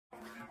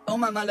Oh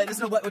my, like this,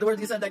 what the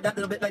words you said, like that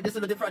little bit, like this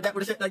little different, that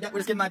with a shit, like that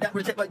with a skin, my that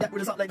with a chip, like that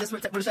with a salt, like this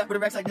with a shot, with a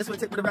racks, like this with a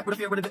tip, with a rap, with a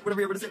fear, with a bit, with a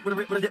rear, with a sit, with a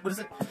rip, with a dip, with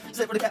a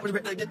sit with a cat, with a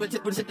bit, like dip, with a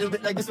tip, with a shit, little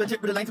bit, like this with a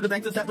chip, with a length, with a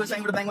bank, with a tap, with a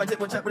chain, with a bang, with a tip,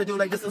 with a chop, with a do,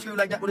 like this little screw,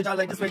 like that with a jaw,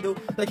 like this way do,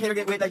 like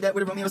HaterGate, wait, like that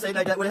with a Romeo say,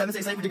 like that with a heaven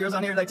say, with your girls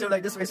on here, like two,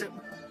 like this way, shit.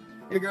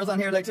 Your girls on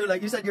here, like two,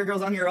 like you said, your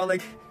girls on here, all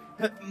like.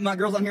 My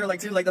girls on here like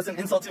too, like that's an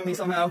insult to me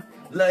somehow.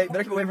 Like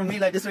better keep away from me,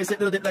 like this way, sit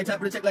little dip, like tap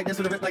with a chip, like this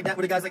with a rip, like that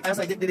with a guys like ass,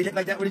 like dip, did he hit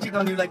like that with a cheat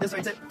on you, like this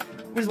way, tip.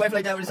 With his wife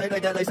like that, with his side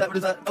like that, like that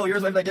with his oh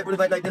yours wife like that with a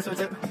bite like this with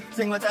a tip.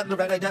 Sing what's up,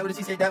 like that with a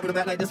cheesecake, that with a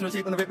bat like this with a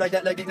shape on the rip like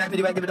that, like ignite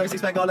video, give it a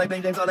six pack, all like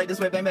bang bangs, all like this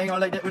way, bang bang, all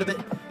like that with a bit.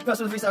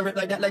 Cross with a freestyle rip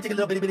like that, like take a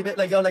little bitty bit,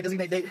 like yo, like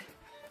designate date,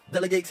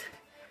 delegate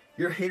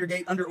your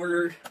HaterGate under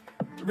order.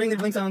 Ring the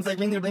bling sounds, like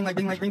ring the bling, like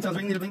bling, like ring sounds,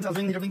 ring the bling sounds,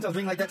 ring the bling sounds,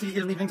 ring like that to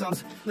your ears, ring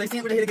sounds. Like see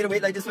it with a HaterGate away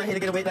like this way,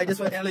 HaterGate away like this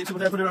way, and like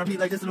put it on repeat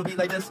like this little beat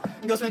like this.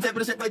 Go swing tap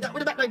with a shit like that,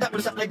 with a back like that,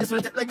 with a shot like this,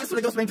 with a tip like this, with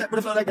a go swing tap with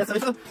a flow like that.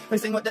 So like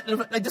sing what that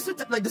like this,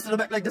 like this little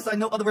back like this. I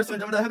know other words to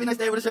it. Have a nice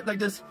day with a ship like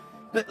this.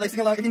 Like sing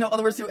along if you know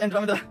other words to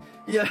Andromeda.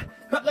 Yeah,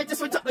 like this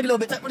way, tap like a little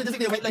bit, tap with a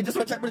designate weight like this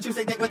way, tap with a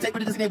Tuesday gate, take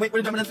with a designate weight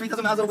with a Andromeda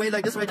 3,000 miles away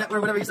like this way, tap or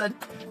whatever you said.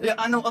 Yeah,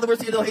 I know other words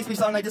to your little hate speech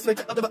song like this way,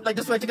 tap the butt like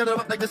this way, check the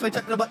butt like this way,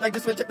 check the butt like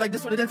this way, check like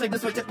this way, dance like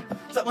this way, tip.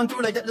 That one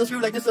through like that, little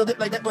screw like this, little dip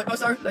like that. What? Oh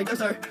sorry, like I'm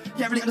sorry.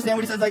 Can't really understand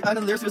what he says. Like I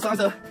know the lyrics of the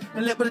songs.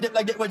 And lip with a dip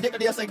like that, what dick of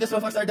the ass like this,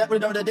 what fuck sorry, that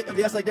with a dumb dick of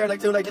the ass like there,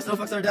 like two, like this, little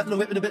fuck sorry, that little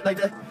whip with a bit like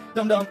that.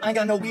 Dumb. I ain't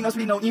got no we must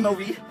be no emo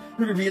re.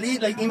 Really,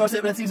 like emo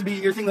shit, but it seems to be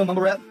your thing, little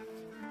mumble rap.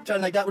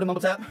 Trying like that with a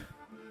mumble tap.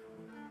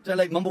 Trying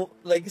like mumble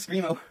like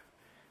screamo.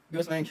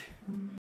 Ghost Mang.